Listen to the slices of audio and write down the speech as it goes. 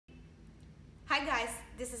Hi guys,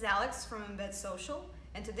 this is Alex from Embed Social,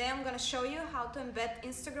 and today I'm going to show you how to embed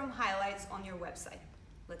Instagram highlights on your website.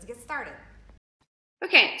 Let's get started.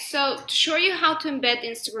 Okay, so to show you how to embed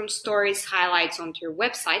Instagram stories highlights onto your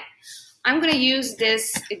website, I'm going to use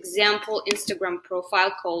this example Instagram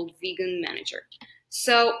profile called Vegan Manager.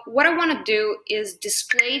 So what I want to do is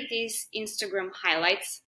display these Instagram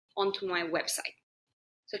highlights onto my website.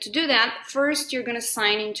 So to do that, first you're going to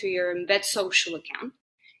sign into your Embed Social account.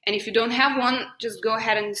 And if you don't have one, just go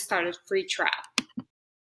ahead and start a free trial.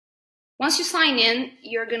 Once you sign in,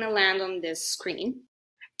 you're going to land on this screen.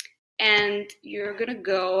 And you're going to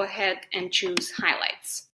go ahead and choose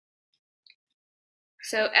highlights.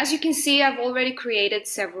 So as you can see, I've already created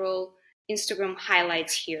several Instagram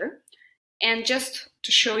highlights here. And just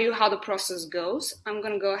to show you how the process goes, I'm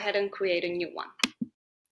going to go ahead and create a new one.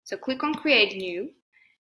 So click on Create New.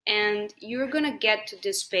 And you're going to get to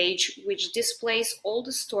this page which displays all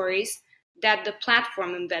the stories that the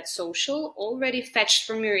platform Embed Social already fetched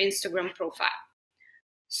from your Instagram profile.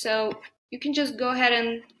 So you can just go ahead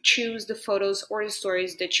and choose the photos or the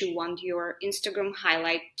stories that you want your Instagram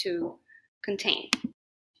highlight to contain.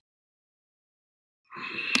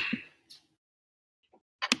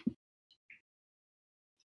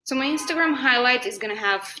 So my Instagram highlight is going to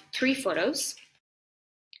have 3 photos.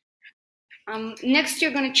 Next,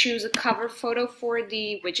 you're going to choose a cover photo for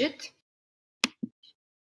the widget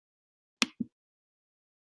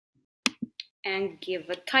and give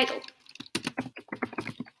a title.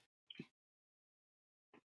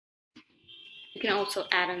 You can also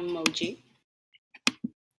add an emoji.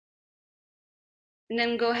 And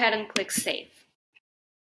then go ahead and click Save.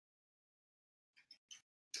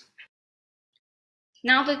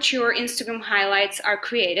 Now that your Instagram highlights are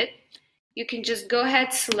created, you can just go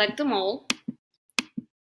ahead, select them all,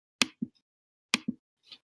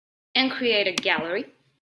 and create a gallery.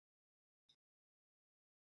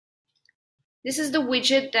 This is the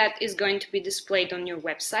widget that is going to be displayed on your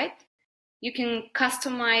website. You can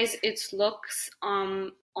customize its looks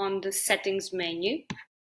on the settings menu.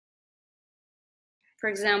 For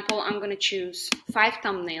example, I'm going to choose 5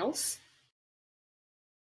 thumbnails.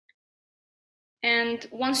 And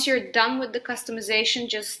once you're done with the customization,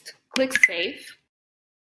 just click Save.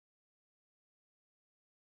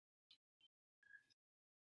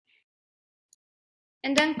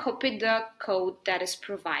 And then copy the code that is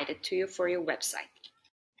provided to you for your website.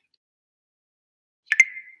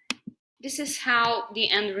 This is how the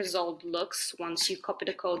end result looks once you copy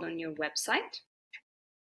the code on your website.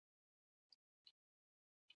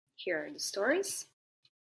 Here are the stories.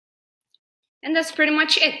 And that's pretty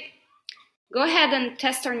much it. Go ahead and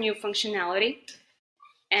test our new functionality.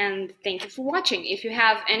 And thank you for watching. If you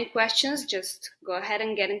have any questions, just go ahead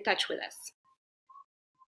and get in touch with us.